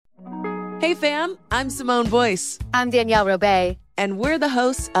Hey fam, I'm Simone Boyce. I'm Danielle Robay. And we're the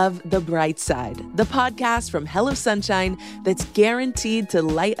hosts of The Bright Side, the podcast from Hello Sunshine that's guaranteed to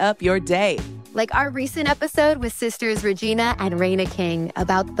light up your day. Like our recent episode with sisters Regina and Raina King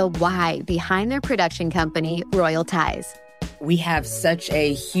about the why behind their production company, Royal Ties. We have such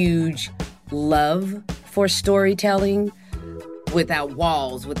a huge love for storytelling without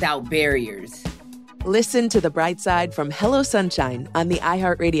walls, without barriers. Listen to The Bright Side from Hello Sunshine on the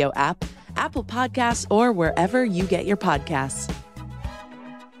iHeartRadio app, Apple Podcasts, or wherever you get your podcasts.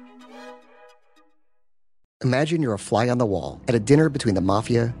 Imagine you're a fly on the wall at a dinner between the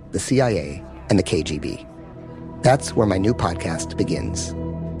mafia, the CIA, and the KGB. That's where my new podcast begins.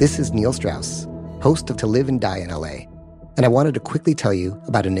 This is Neil Strauss, host of To Live and Die in LA, and I wanted to quickly tell you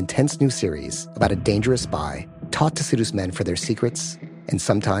about an intense new series about a dangerous spy taught to seduce men for their secrets and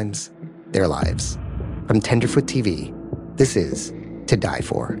sometimes their lives. From Tenderfoot TV, this is To Die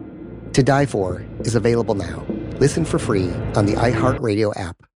For. To Die For is available now. Listen for free on the iHeartRadio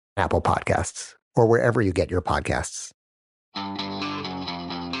app, Apple Podcasts, or wherever you get your podcasts.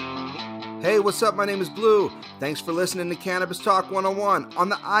 Hey, what's up? My name is Blue. Thanks for listening to Cannabis Talk 101 on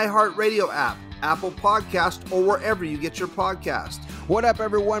the iHeartRadio app, Apple Podcast, or wherever you get your podcast. What up,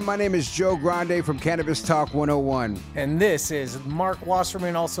 everyone? My name is Joe Grande from Cannabis Talk 101. And this is Mark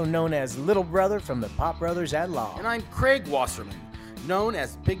Wasserman, also known as Little Brother from the Pot Brothers at Law. And I'm Craig Wasserman, known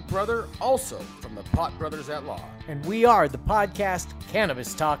as Big Brother, also from the Pot Brothers at Law. And we are the podcast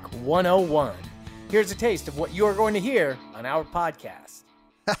Cannabis Talk 101. Here's a taste of what you're going to hear on our podcast.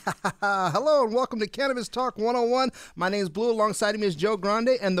 Hello and welcome to Cannabis Talk 101. My name is Blue. Alongside me is Joe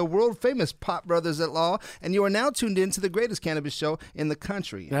Grande and the world-famous Pot Brothers at Law. And you are now tuned in to the greatest cannabis show in the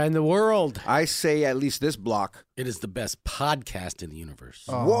country. In the world. I say at least this block. It is the best podcast in the universe.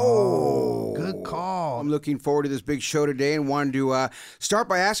 Oh, Whoa. Good call. I'm looking forward to this big show today and wanted to start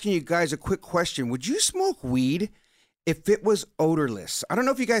by asking you guys a quick question. Would you smoke weed if it was odorless? I don't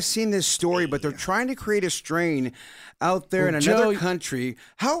know if you guys seen this story, but they're trying to create a strain out there in another country.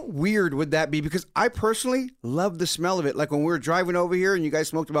 How weird would that be? Because I personally love the smell of it. Like when we were driving over here and you guys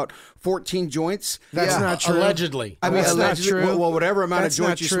smoked about 14 joints. That's not true. Allegedly. I mean, That's not allegedly, true. well, whatever amount That's of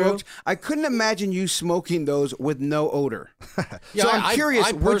joints not you true. smoked. I couldn't imagine you smoking those with no odor. Yeah, So I'm curious.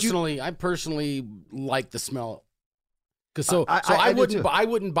 I would you? personally like the smell. I do too. I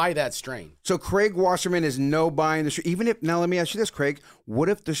wouldn't buy that strain. So Craig Wasserman is no buying the strain. Even if, now let me ask you this, Craig. What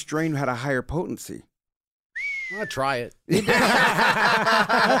if the strain had a higher potency? I'll try it. Hey,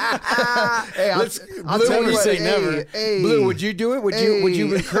 I'll Blue, tell you what, say never. Blue, would you do it? Would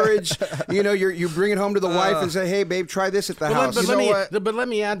you encourage, you bring it home to the wife and say, hey, babe, try this at the house? But, You know what? let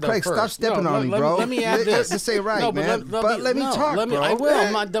me add that Craig, first. stop stepping on me, bro. Let me add this. This ain't right, No, man. But let me talk, bro. I will.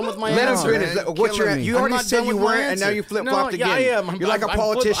 I'm not done with my Let him answer. finish. man. What's your Killing me. You I'm already not said done you with my weren't, and now answer. you flip-flopped No, again. I am. You're like a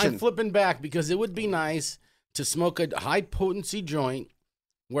politician. I'm flipping back because it would be nice to smoke a high-potency joint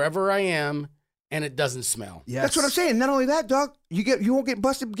wherever I am, and it doesn't smell. Yes. That's what I'm saying. Not only that, dog, you won't get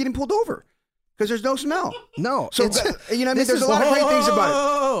busted getting pulled over because there's no smell. No. So, you know what I mean? There's a lot of great things about it.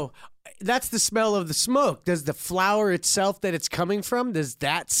 Oh, that's the smell of the smoke. Does the flower itself that it's coming from, does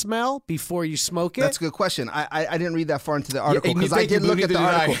that smell before you smoke it? That's a good question. I didn't read that far into the article and because I thank you, did look Blue, at the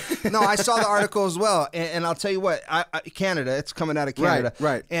neither did I. article. No, I saw the article as well, and I'll tell you what, Canada, it's coming out of Canada,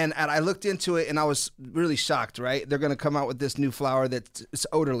 Right. And I looked into it, and I was really shocked. Right, they're going to come out with this new flower that's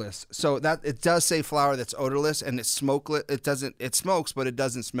odorless. So that it does say flower that's odorless, and it's smokeless. It smokes, but it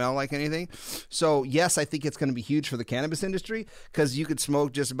doesn't smell like anything. So yes, I think it's going to be huge for the cannabis industry because you could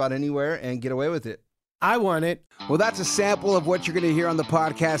smoke just about anywhere and get away with it. I want it. Well, that's a sample of what you're going to hear on the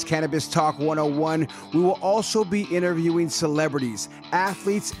podcast, Cannabis Talk 101. We will also be interviewing celebrities,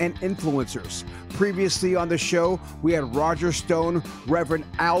 athletes, and influencers. Previously on the show, we had Roger Stone, Reverend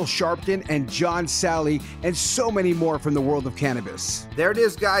Al Sharpton, and John Sally, and so many more from the world of cannabis. There it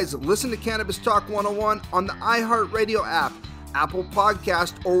is, guys. Listen to Cannabis Talk 101 on the iHeartRadio app, Apple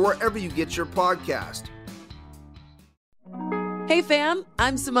Podcast, or wherever you get your podcast. Hey fam,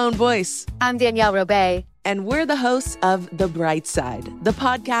 I'm Simone Boyce. I'm Danielle Robay. And we're the hosts of The Bright Side, the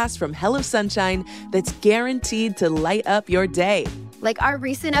podcast from Hello Sunshine that's guaranteed to light up your day. Like our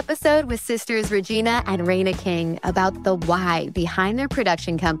recent episode with sisters Regina and Raina King about the why behind their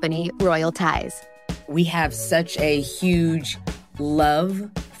production company, Royal Ties. We have such a huge love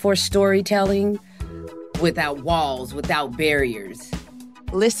for storytelling without walls, without barriers.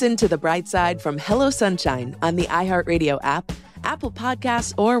 Listen to The Bright Side from Hello Sunshine on the iHeartRadio app, Apple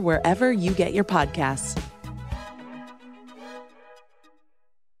Podcasts, or wherever you get your podcasts.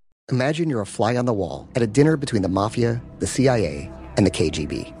 Imagine you're a fly on the wall at a dinner between the mafia, the CIA, and the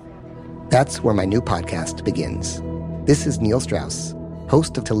KGB. That's where my new podcast begins. This is Neil Strauss,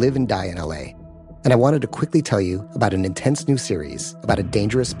 host of To Live and Die in LA. And I wanted to quickly tell you about an intense new series about a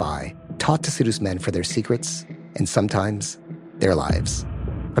dangerous spy taught to seduce men for their secrets and sometimes their lives.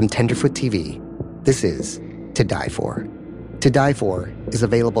 From Tenderfoot TV, this is To Die For. To Die For is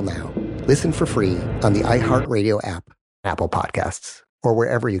available now. Listen for free on the iHeartRadio app, Apple Podcasts, or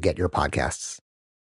wherever you get your podcasts.